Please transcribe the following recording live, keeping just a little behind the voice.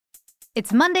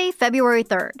It's Monday, February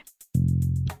 3rd.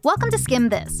 Welcome to Skim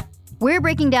This. We're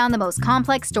breaking down the most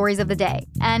complex stories of the day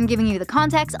and giving you the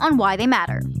context on why they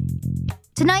matter.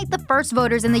 Tonight, the first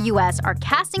voters in the U.S. are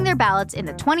casting their ballots in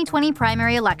the 2020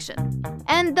 primary election,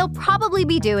 and they'll probably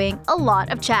be doing a lot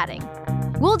of chatting.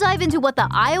 We'll dive into what the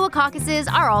Iowa caucuses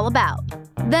are all about.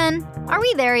 Then, are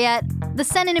we there yet? The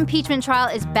Senate impeachment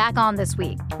trial is back on this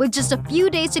week, with just a few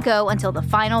days to go until the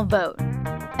final vote.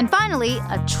 And finally,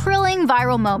 a thrilling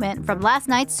viral moment from last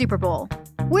night's Super Bowl.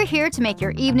 We're here to make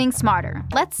your evening smarter.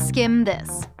 Let's skim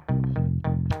this.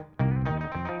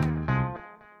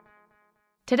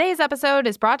 Today's episode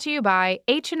is brought to you by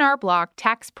H&R Block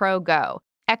Tax Pro Go,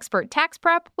 expert tax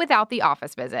prep without the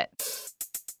office visit.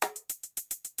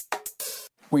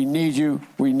 We need you.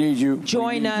 We need you.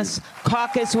 Join us.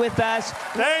 Caucus with us.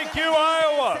 Thank you,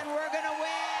 Iowa. And we're going to win.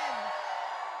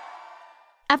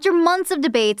 After months of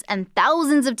debates and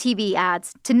thousands of TV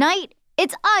ads, tonight,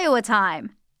 it's Iowa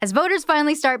time, as voters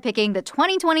finally start picking the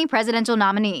 2020 presidential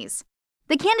nominees.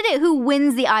 The candidate who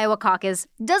wins the Iowa caucus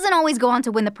doesn't always go on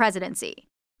to win the presidency,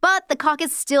 but the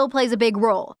caucus still plays a big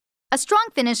role. A strong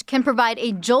finish can provide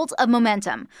a jolt of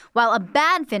momentum, while a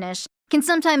bad finish can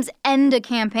sometimes end a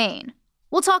campaign.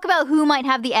 We'll talk about who might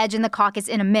have the edge in the caucus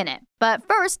in a minute, but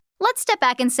first, let's step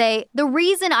back and say the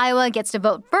reason Iowa gets to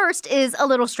vote first is a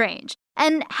little strange,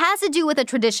 and has to do with a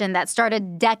tradition that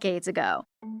started decades ago.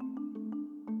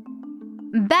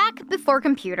 Back before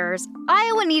computers,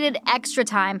 Iowa needed extra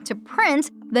time to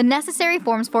print the necessary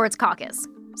forms for its caucus.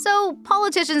 So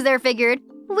politicians there figured,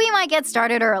 we might get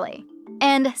started early.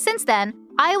 And since then,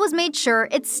 Iowa's made sure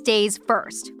it stays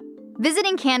first.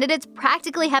 Visiting candidates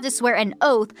practically have to swear an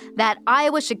oath that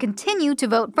Iowa should continue to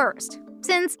vote first,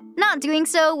 since not doing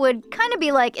so would kind of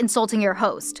be like insulting your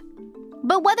host.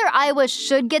 But whether Iowa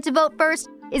should get to vote first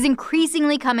is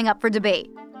increasingly coming up for debate.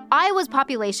 Iowa's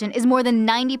population is more than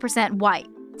 90% white.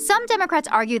 Some Democrats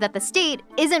argue that the state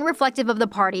isn't reflective of the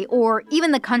party or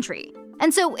even the country,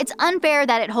 and so it's unfair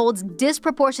that it holds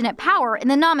disproportionate power in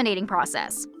the nominating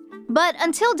process. But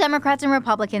until Democrats and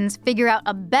Republicans figure out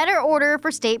a better order for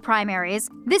state primaries,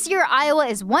 this year Iowa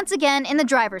is once again in the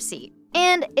driver's seat,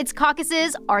 and its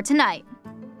caucuses are tonight.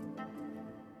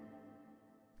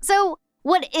 So,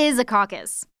 what is a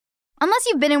caucus? Unless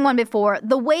you've been in one before,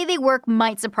 the way they work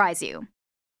might surprise you.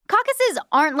 Caucuses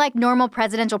aren't like normal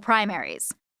presidential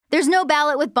primaries. There's no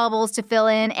ballot with bubbles to fill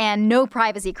in and no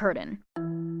privacy curtain.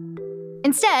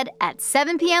 Instead, at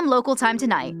 7 p.m. local time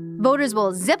tonight, voters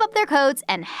will zip up their coats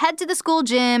and head to the school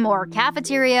gym or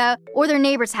cafeteria or their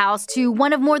neighbor's house to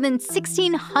one of more than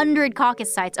 1,600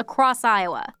 caucus sites across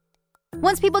Iowa.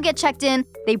 Once people get checked in,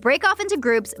 they break off into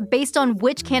groups based on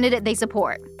which candidate they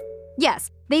support.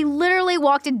 Yes, they literally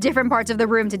walk to different parts of the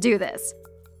room to do this.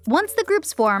 Once the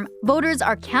groups form, voters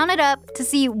are counted up to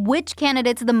see which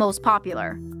candidate's the most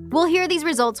popular. We'll hear these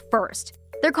results first.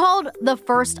 They're called the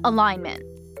first alignment.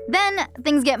 Then,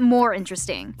 things get more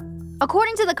interesting.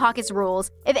 According to the caucus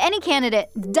rules, if any candidate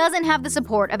doesn't have the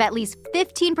support of at least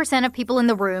 15% of people in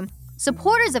the room,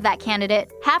 supporters of that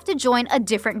candidate have to join a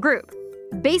different group.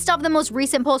 Based off the most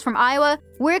recent polls from Iowa,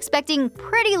 we're expecting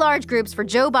pretty large groups for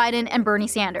Joe Biden and Bernie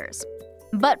Sanders.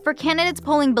 But for candidates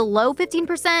polling below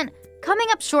 15%, coming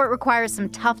up short requires some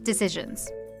tough decisions.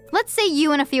 Let's say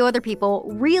you and a few other people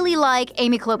really like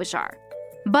Amy Klobuchar,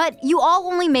 but you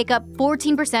all only make up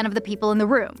 14% of the people in the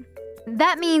room.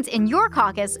 That means in your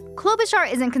caucus, Klobuchar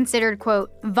isn't considered,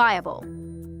 quote, viable.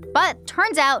 But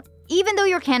turns out, even though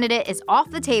your candidate is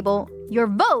off the table, your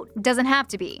vote doesn't have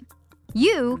to be.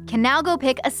 You can now go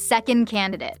pick a second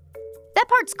candidate. That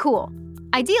part's cool.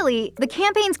 Ideally, the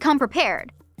campaigns come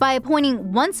prepared by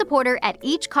appointing one supporter at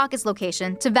each caucus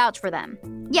location to vouch for them.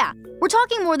 Yeah, we're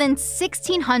talking more than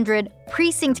 1,600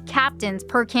 precinct captains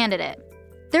per candidate.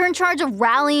 They're in charge of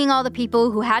rallying all the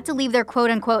people who had to leave their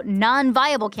quote-unquote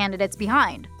non-viable candidates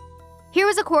behind. Here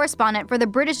was a correspondent for the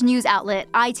British news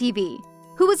outlet ITV,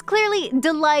 who was clearly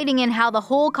delighting in how the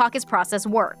whole caucus process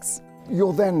works.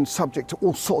 You're then subject to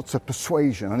all sorts of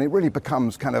persuasion, and it really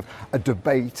becomes kind of a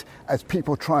debate as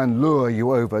people try and lure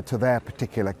you over to their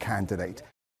particular candidate.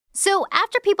 So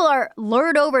after people are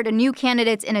lured over to new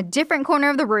candidates in a different corner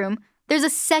of the room, there's a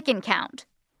second count.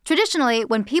 Traditionally,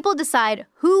 when people decide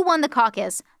who won the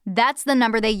caucus, that's the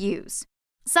number they use.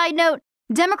 Side note,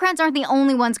 Democrats aren't the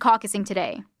only ones caucusing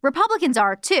today. Republicans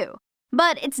are too,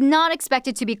 but it's not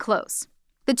expected to be close.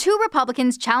 The two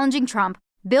Republicans challenging Trump,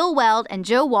 Bill Weld and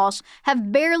Joe Walsh,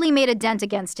 have barely made a dent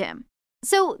against him.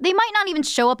 So they might not even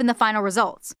show up in the final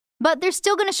results. But they're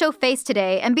still going to show face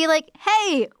today and be like,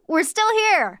 hey, we're still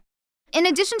here. In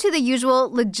addition to the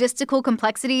usual logistical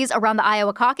complexities around the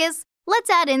Iowa caucus, let's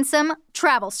add in some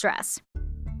travel stress.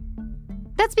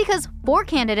 That's because 4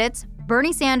 candidates,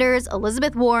 Bernie Sanders,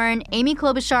 Elizabeth Warren, Amy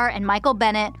Klobuchar, and Michael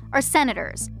Bennet, are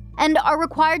senators and are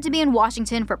required to be in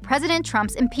Washington for President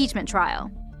Trump's impeachment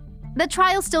trial. The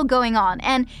trial's still going on,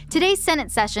 and today's Senate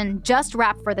session just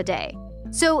wrapped for the day.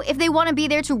 So if they want to be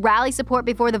there to rally support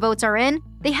before the votes are in,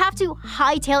 they have to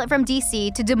hightail it from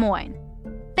D.C. to Des Moines.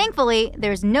 Thankfully,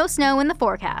 there's no snow in the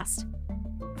forecast.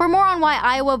 For more on why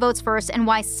Iowa votes first and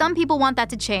why some people want that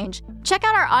to change, check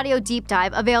out our audio deep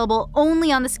dive available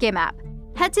only on the Skim app.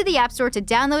 Head to the App Store to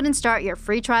download and start your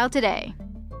free trial today.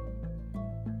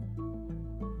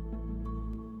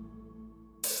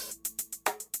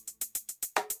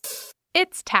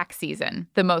 It's tax season,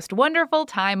 the most wonderful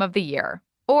time of the year.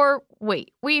 Or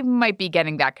wait, we might be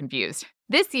getting that confused.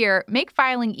 This year, make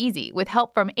filing easy with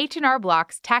help from H&R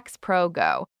Block's Tax Pro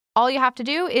Go. All you have to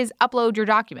do is upload your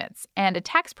documents, and a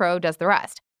tax pro does the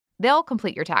rest. They'll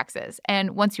complete your taxes, and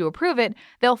once you approve it,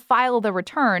 they'll file the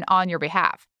return on your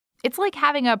behalf. It's like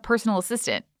having a personal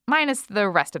assistant, minus the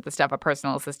rest of the stuff a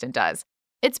personal assistant does.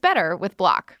 It's better with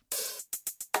Block.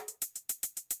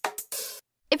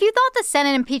 If you thought the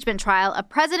Senate impeachment trial of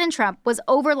President Trump was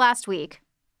over last week,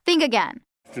 think again.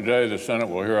 Today, the Senate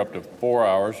will hear up to 4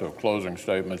 hours of closing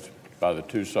statements by the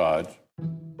two sides.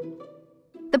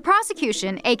 The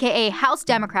prosecution, aka House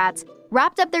Democrats,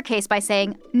 wrapped up their case by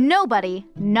saying nobody,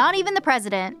 not even the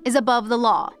president, is above the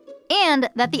law, and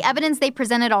that the evidence they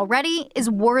presented already is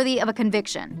worthy of a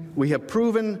conviction. We have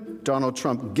proven Donald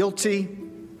Trump guilty.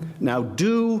 Now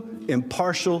do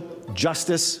impartial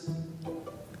justice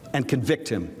and convict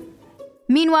him.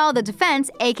 Meanwhile, the defense,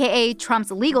 aka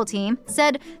Trump's legal team,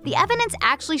 said the evidence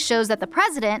actually shows that the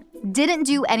president didn't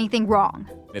do anything wrong.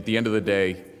 At the end of the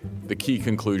day, the key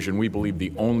conclusion, we believe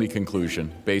the only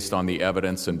conclusion, based on the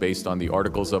evidence and based on the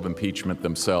articles of impeachment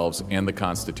themselves and the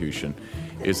Constitution,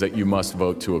 is that you must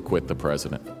vote to acquit the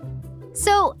president.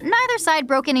 So neither side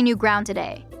broke any new ground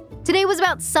today. Today was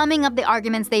about summing up the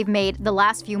arguments they've made the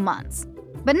last few months.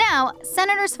 But now,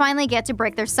 senators finally get to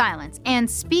break their silence and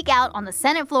speak out on the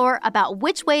Senate floor about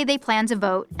which way they plan to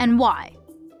vote and why.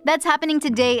 That's happening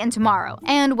today and tomorrow,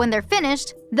 and when they're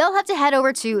finished, they'll have to head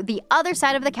over to the other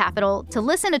side of the Capitol to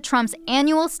listen to Trump's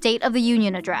annual State of the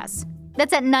Union address.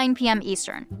 That's at 9 p.m.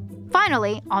 Eastern.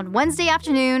 Finally, on Wednesday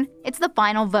afternoon, it's the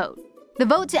final vote. The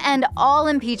vote to end all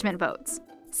impeachment votes.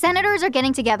 Senators are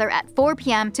getting together at 4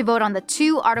 p.m. to vote on the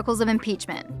 2 articles of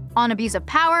impeachment, on abuse of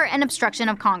power and obstruction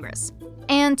of Congress.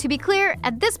 And to be clear,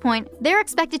 at this point, they're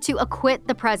expected to acquit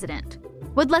the president.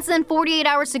 With less than 48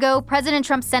 hours to go, President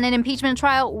Trump's Senate impeachment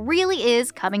trial really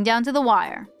is coming down to the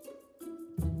wire.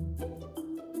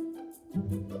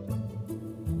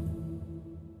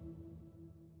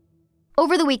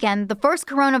 Over the weekend, the first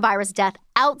coronavirus death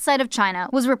outside of China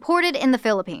was reported in the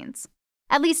Philippines.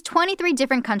 At least 23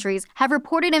 different countries have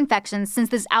reported infections since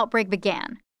this outbreak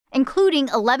began, including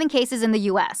 11 cases in the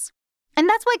U.S. And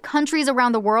that's why countries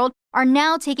around the world are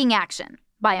now taking action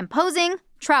by imposing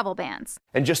travel bans.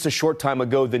 And just a short time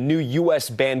ago, the new U.S.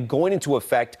 ban going into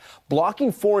effect,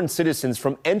 blocking foreign citizens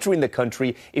from entering the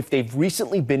country if they've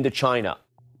recently been to China.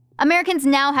 Americans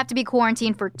now have to be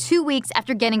quarantined for 2 weeks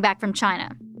after getting back from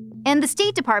China. And the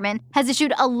State Department has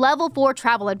issued a level 4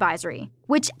 travel advisory,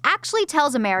 which actually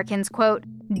tells Americans, quote,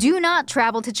 do not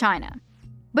travel to China.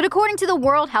 But according to the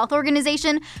World Health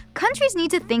Organization, countries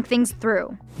need to think things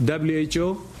through.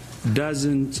 WHO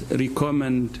doesn't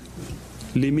recommend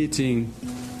limiting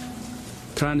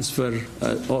transfer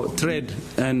or trade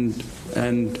and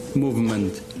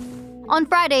movement. On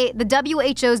Friday, the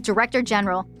WHO's Director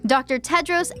General, Dr.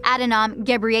 Tedros Adhanom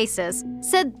Ghebreyesus,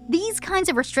 said these kinds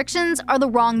of restrictions are the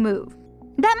wrong move.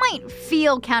 That might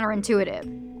feel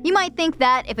counterintuitive. You might think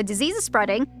that if a disease is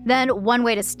spreading, then one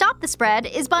way to stop the spread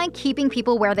is by keeping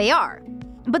people where they are.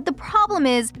 But the problem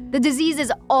is, the disease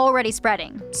is already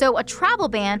spreading, so a travel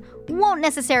ban won't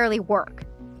necessarily work.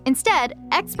 Instead,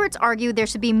 experts argue there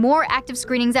should be more active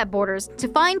screenings at borders to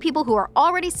find people who are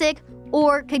already sick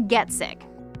or could get sick.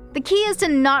 The key is to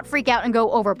not freak out and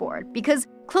go overboard, because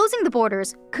closing the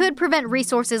borders could prevent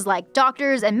resources like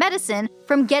doctors and medicine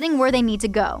from getting where they need to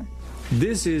go.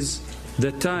 This is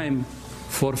the time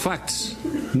for facts,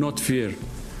 not fear.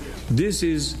 This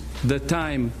is the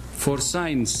time for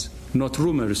science, not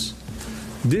rumors.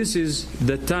 This is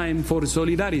the time for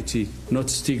solidarity, not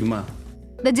stigma.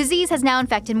 The disease has now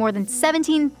infected more than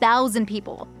 17,000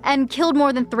 people and killed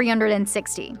more than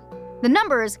 360. The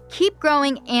numbers keep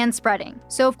growing and spreading,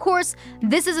 so of course,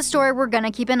 this is a story we're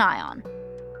gonna keep an eye on.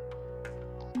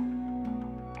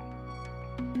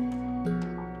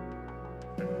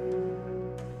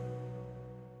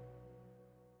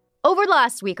 Over the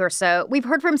last week or so, we've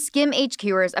heard from Skim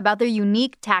HQers about their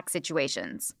unique tax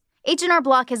situations. H&R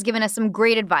Block has given us some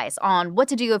great advice on what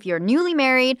to do if you're newly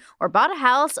married or bought a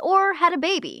house or had a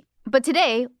baby. But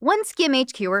today, one Skim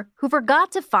HQer who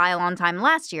forgot to file on time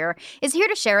last year is here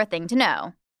to share a thing to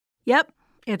know. Yep,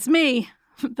 it's me,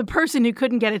 the person who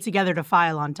couldn't get it together to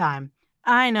file on time.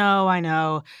 I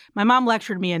know. My mom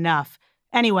lectured me enough.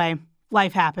 Anyway,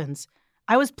 life happens.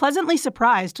 I was pleasantly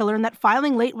surprised to learn that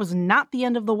filing late was not the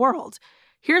end of the world.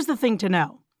 Here's the thing to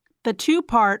know. The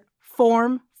 2-part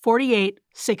Form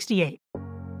 4868.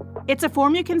 It's a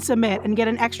form you can submit and get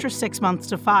an extra 6 months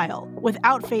to file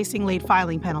without facing late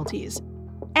filing penalties.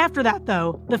 After that,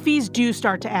 though, the fees do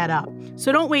start to add up,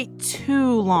 so don't wait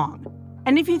too long.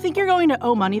 And if you think you're going to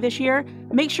owe money this year,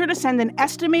 make sure to send an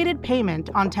estimated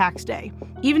payment on tax day,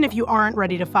 even if you aren't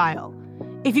ready to file.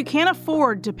 If you can't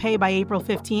afford to pay by April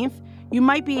 15th, you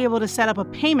might be able to set up a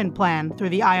payment plan through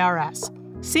the IRS.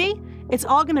 See? It's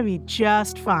all going to be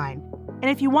just fine. And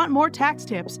if you want more tax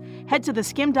tips, head to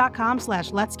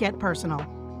theskim.com/letsgetpersonal.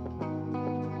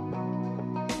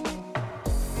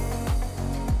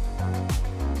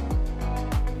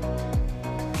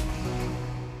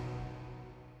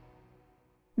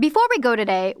 Before we go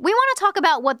today, we want to talk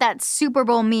about what that Super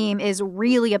Bowl meme is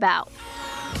really about.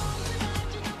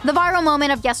 The viral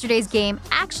moment of yesterday's game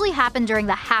actually happened during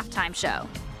the halftime show.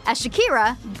 As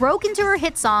Shakira broke into her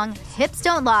hit song, Hips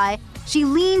Don't Lie, she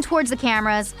leaned towards the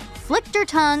cameras, flicked her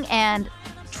tongue, and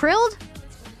trilled?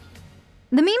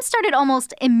 The meme started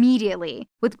almost immediately,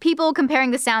 with people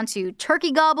comparing the sound to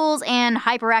turkey gobbles and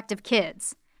hyperactive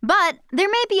kids. But there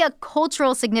may be a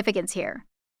cultural significance here.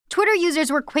 Twitter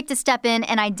users were quick to step in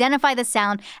and identify the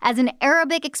sound as an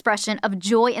Arabic expression of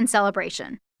joy and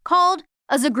celebration, called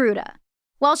a zagruda.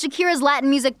 While Shakira's Latin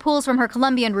music pulls from her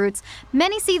Colombian roots,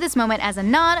 many see this moment as a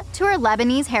nod to her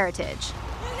Lebanese heritage.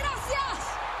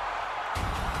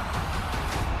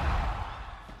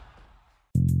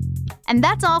 And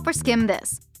that's all for Skim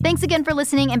This. Thanks again for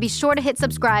listening, and be sure to hit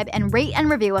subscribe and rate and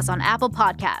review us on Apple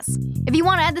Podcasts. If you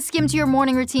want to add the Skim to your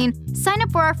morning routine, sign up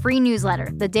for our free newsletter,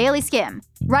 The Daily Skim,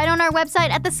 right on our website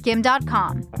at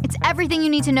theskim.com. It's everything you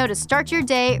need to know to start your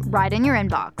day right in your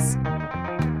inbox.